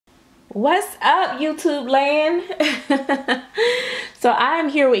What's up, YouTube land? So I am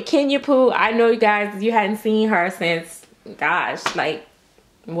here with Kenya Pooh. I know you guys, you hadn't seen her since, gosh, like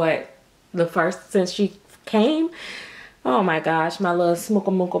what, since she came. Oh my gosh, my little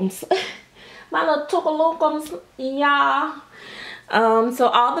smookamookums, my little tookalokums, yeah. So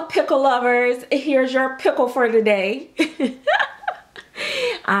all the pickle lovers, here's your pickle for today.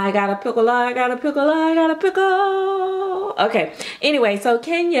 I got a pickle, I got a pickle, I got a pickle. Okay, anyway, so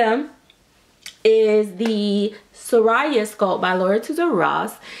Kenya is the Soraya sculpt by Laura Tuza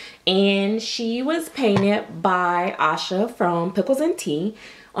Ross, and she was painted by Asha from Pickles and Tea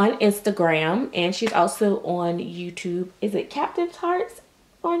on Instagram, and she's also on YouTube. Is it Captive Hearts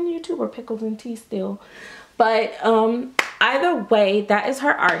on YouTube or Pickles and Tea still? But either way, that is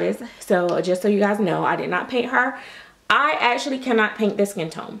her artist. So just so you guys know, I did not paint her. I actually cannot paint this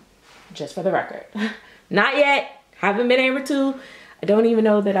skin tone, just for the record. Not yet, haven't been able to. I don't even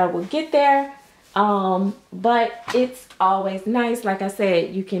know that I will get there. But it's always nice, like I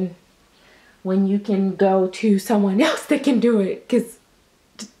said, when you can go to someone else that can do it, because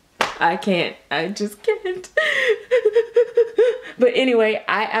I can't, I just can't. But anyway,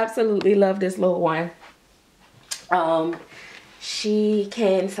 I absolutely love this little one. She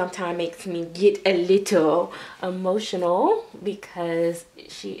can sometimes make me get a little emotional because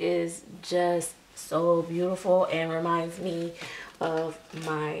she is just so beautiful and reminds me of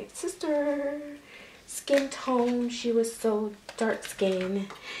my sister skin tone. She was so dark skinned,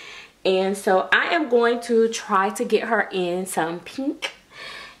 and so I am going to try to get her in some pink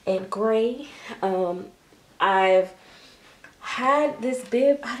and gray. I've had this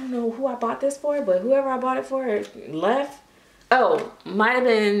bib, I don't know who I bought this for, but whoever I bought it for left. Oh, might have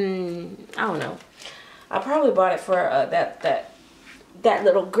been, I don't know, I probably bought it for that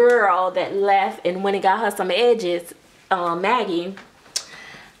little girl that left and went and got her some edges, Maggie.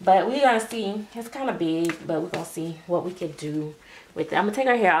 But we gotta see, it's kind of big, but we're gonna see what we could do with it. I'm gonna take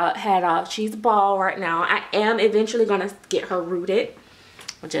her hat off. She's bald right now. I am eventually gonna get her rooted,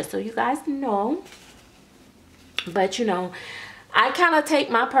 just so you guys know. But you know, I kind of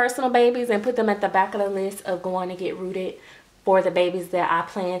take my personal babies and put them at the back of the list of going to get rooted for the babies that I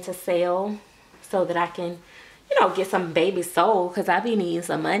plan to sell, so that I can, you know, get some babies sold, because I be needing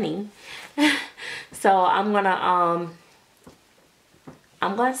some money. So I'm gonna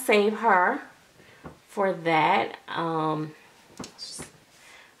save her for that. I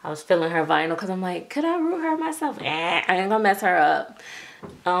was feeling her vinyl because I'm like, could I root her myself? I ain't gonna mess her up.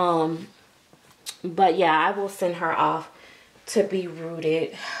 But yeah, I will send her off to be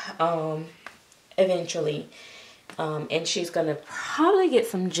rooted eventually. And she's gonna probably get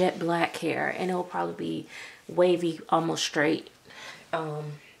some jet black hair, and it'll probably be wavy, almost straight.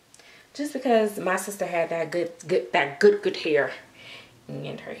 Just because my sister had that good hair,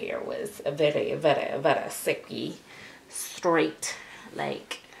 and her hair was very silky, straight,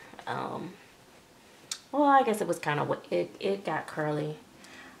 like, well, I guess it was kind of, it got curly.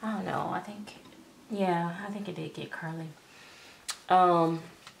 I don't know, I think it did get curly.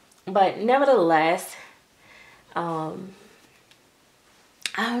 But nevertheless, I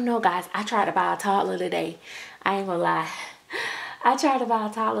don't know, guys. I tried to buy a toddler today. I ain't gonna lie. I tried to buy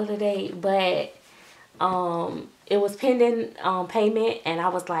a toddler today, but it was pending payment, and I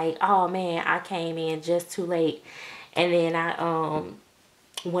was like, oh man, I came in just too late. And then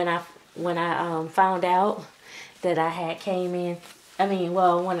when I found out that I had came in, I mean,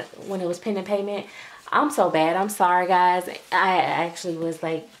 well, when it was pending payment, I'm so bad. I'm sorry, guys. I actually was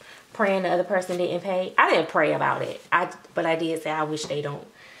like praying the other person didn't pay. I didn't pray about it. But I did say I wish they don't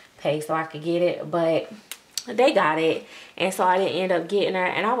pay so I could get it. But they got it, and so I didn't end up getting her,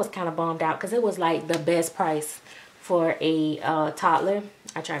 and I was kind of bummed out because it was like the best price for a toddler.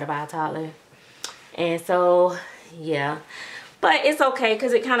 I tried to buy a toddler, and so yeah, but it's okay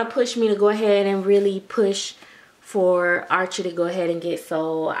because it kind of pushed me to go ahead and really push for Archie to go ahead and get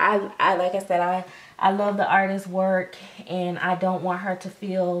sold. I like I said, I love the artist's work, and I don't want her to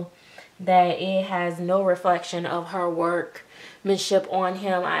feel that it has no reflection of her workmanship on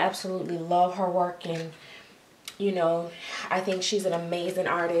him. I absolutely love her work, and you know, I think she's an amazing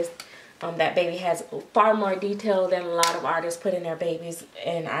artist. That baby has far more detail than a lot of artists put in their babies,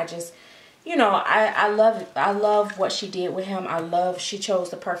 and I just, you know, I love what she did with him. She chose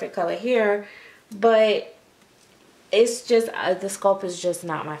the perfect color hair, but it's just the sculpt is just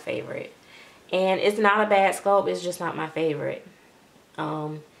not my favorite. And it's not a bad sculpt, it's just not my favorite.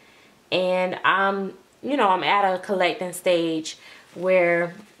 And I'm at a collecting stage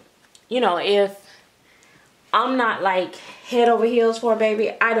where, you know, if I'm not like head over heels for a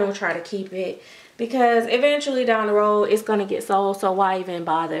baby, I don't try to keep it, because eventually down the road it's gonna get sold. So why even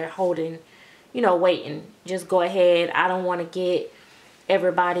bother holding, you know, waiting? Just go ahead. I don't want to get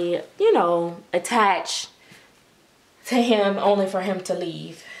everybody, you know, attached to him only for him to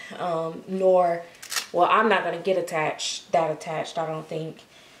leave. Nor, well, I'm not gonna get attached, I don't think.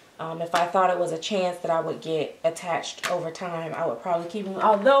 If I thought it was a chance that I would get attached over time, I would probably keep him.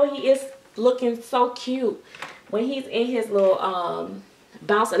 Although he is looking so cute when he's in his little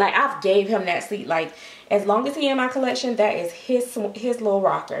bouncer. Like, I've gave him that seat. Like, as long as he in my collection, that is his little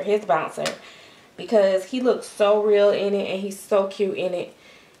rocker, his bouncer, because he looks so real in it and he's so cute in it.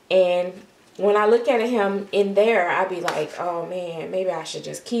 And when I look at him in there, I'd be like, oh man, maybe I should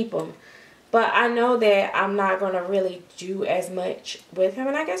just keep him. But I know that I'm not going to really do as much with him.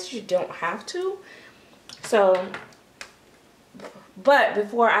 And I guess you don't have to. So, but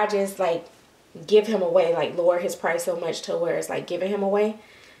before I just like give him away, like lower his price so much to where it's like giving him away,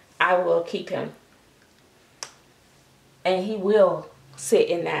 I will keep him. And he will sit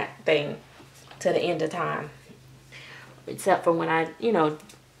in that thing to the end of time. Except for when I, you know,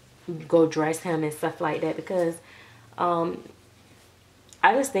 go dress him and stuff like that. Because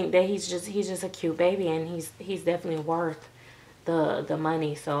I just think that he's just a cute baby, and he's definitely worth the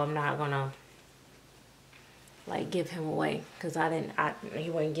money. So I'm not gonna like give him away, because he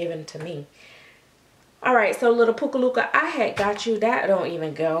wasn't given to me. All right, so little Pookalooka, I had got you. That don't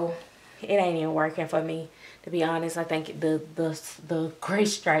even go. It ain't even working for me, to be honest. I think the gray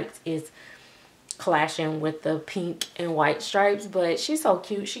stripes is clashing with the pink and white stripes, but she's so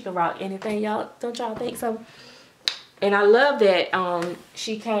cute. She can rock anything, y'all. Don't y'all think so? And I love that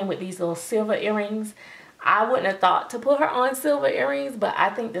she came with these little silver earrings. I wouldn't have thought to put her on silver earrings, but I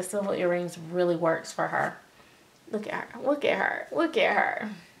think the silver earrings really works for her. Look at her. Look at her. Look at her.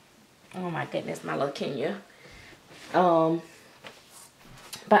 Oh my goodness, my little Kenya. But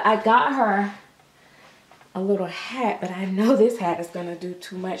I got her a little hat, but I know this hat is going to do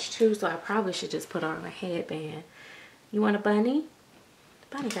too much too, so I probably should just put her on a headband. You want a bunny?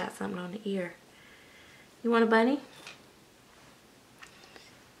 The bunny got something on the ear. You want a bunny?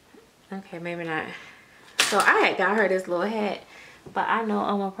 Okay, maybe not. So I had got her this little hat, but I know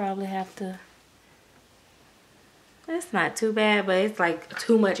I'm gonna probably have to. It's not too bad, but it's like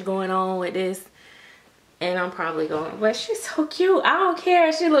too much going on with this, and I'm probably going. But she's so cute. I don't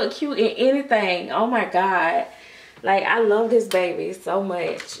care. She look cute in anything. Oh my god, like I love this baby so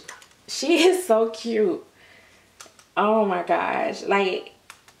much. She is so cute. Oh my gosh, like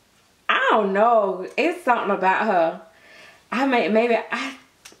I don't know. It's something about her.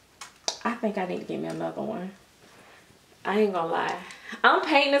 I think I need to get me another one. I ain't gonna lie. I'm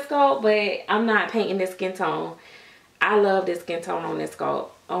painting the sculpt, but I'm not painting this skin tone. I love this skin tone on this sculpt.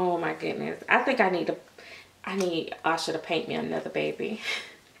 Oh my goodness. I think I should have painted me another baby.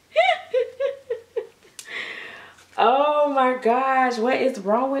 Oh my gosh. What is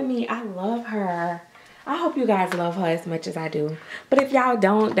wrong with me? I love her. I hope you guys love her as much as I do. But if y'all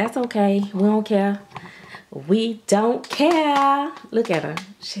don't, that's okay. We don't care. We don't care. Look at her.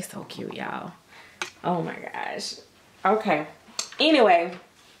 She's so cute, y'all. Oh my gosh. Okay. Anyway,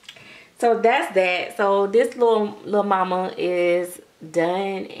 so that's that. So this little mama is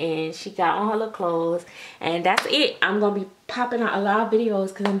done, and she got on her little clothes, and that's it. I'm gonna be popping out a lot of videos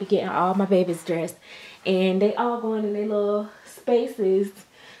because I'm gonna be getting all my babies dressed, and they all going in their little spaces,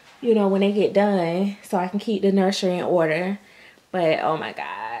 you know, when they get done, so I can keep the nursery in order. But oh my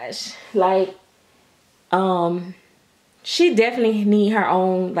gosh, like she definitely need her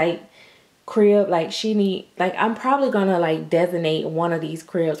own like crib. Like I'm probably gonna like designate one of these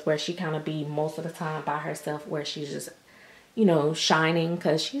cribs where she kind of be most of the time by herself, where she's just, you know, shining,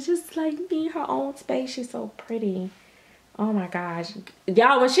 because she's just like need her own space. She's so pretty. Oh my gosh,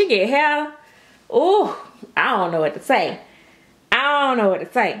 y'all, when she get hair, oh, I don't know what to say. I don't know what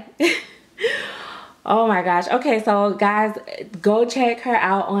to say. Oh my gosh. Okay, so guys, go check her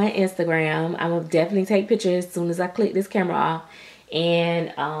out on Instagram. I'm gonna definitely take pictures as soon as I click this camera off.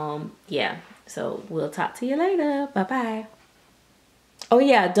 And yeah, so we'll talk to you later. Bye bye. Oh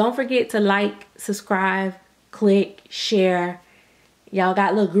yeah, don't forget to like, subscribe, click, share. Y'all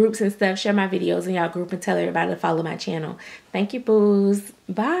got little groups and stuff. Share my videos in y'all group and tell everybody to follow my channel. Thank you, boos.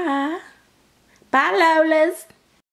 Bye. Bye, Lolas.